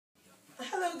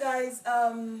guys,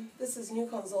 this is New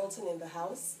Consultant in the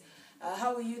house.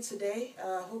 How are you today?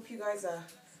 Hope you guys are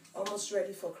almost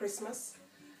ready for Christmas.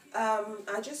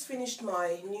 I just finished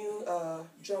my new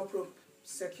jump rope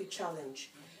circuit challenge.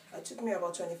 It took me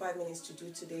about 25 minutes to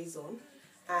do today's one,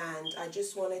 and I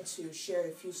just wanted to share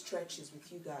a few stretches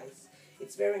with you guys.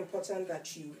 It's very important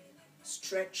that you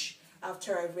stretch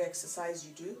after every exercise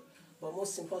you do, but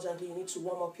most importantly, you need to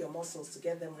warm up your muscles to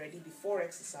get them ready before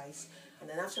exercise, and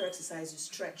then after exercise you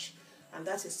stretch, and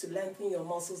that is to lengthen your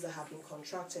muscles that have been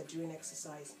contracted during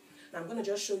exercise. Now I'm going to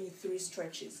just show you 3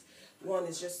 stretches. One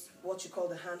is just what you call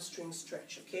the hamstring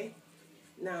stretch, okay?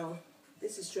 Now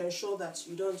this is to ensure that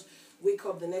you don't wake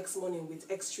up the next morning with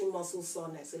extreme muscle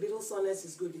soreness. A little soreness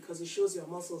is good because it shows your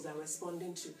muscles are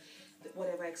responding to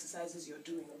whatever exercises you're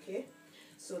doing, okay?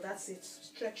 So that's it.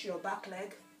 Stretch your back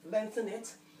leg, lengthen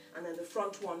it, and then the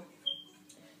front one,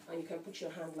 and you can put your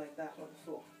hand like that on the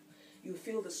floor. You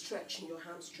feel the stretch in your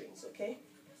hamstrings, okay?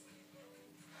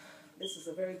 This is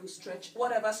a very good stretch.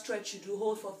 Whatever stretch you do,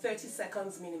 hold for 30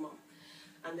 seconds minimum,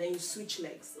 and then you switch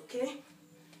legs, okay?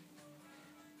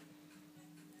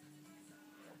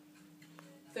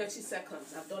 30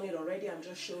 seconds. I've done it already. I'm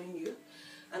just showing you.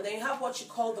 And then you have what you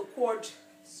call the quad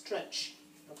stretch,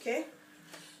 okay?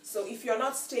 So if you're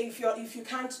not staying, if you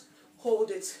can't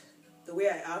hold it the way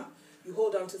I am, you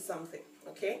hold on to something,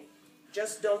 okay?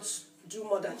 Just don't do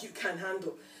more than you can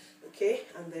handle, okay?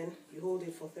 And then you hold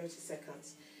it for 30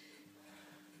 seconds.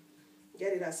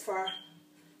 Get it as far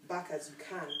back as you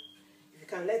can. If you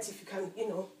can,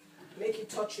 make it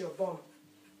touch your bum,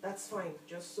 that's fine,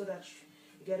 just so that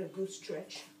you get a good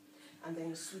stretch, and then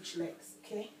you switch legs,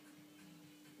 okay?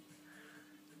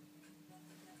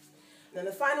 Then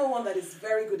the final one that is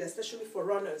very good, especially for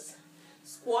runners,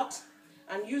 squat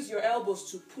and use your elbows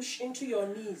to push into your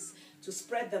knees to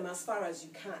spread them as far as you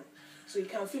can. So you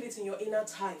can feel it in your inner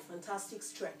thigh. Fantastic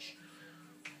stretch.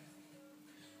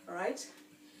 Alright?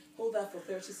 Hold that for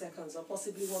 30 seconds or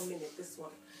possibly 1 minute, this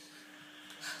one.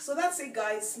 So that's it,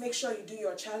 guys. Make sure you do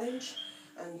your challenge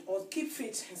or keep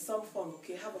fit in some form,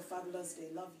 okay? Have a fabulous day.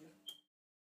 Love you.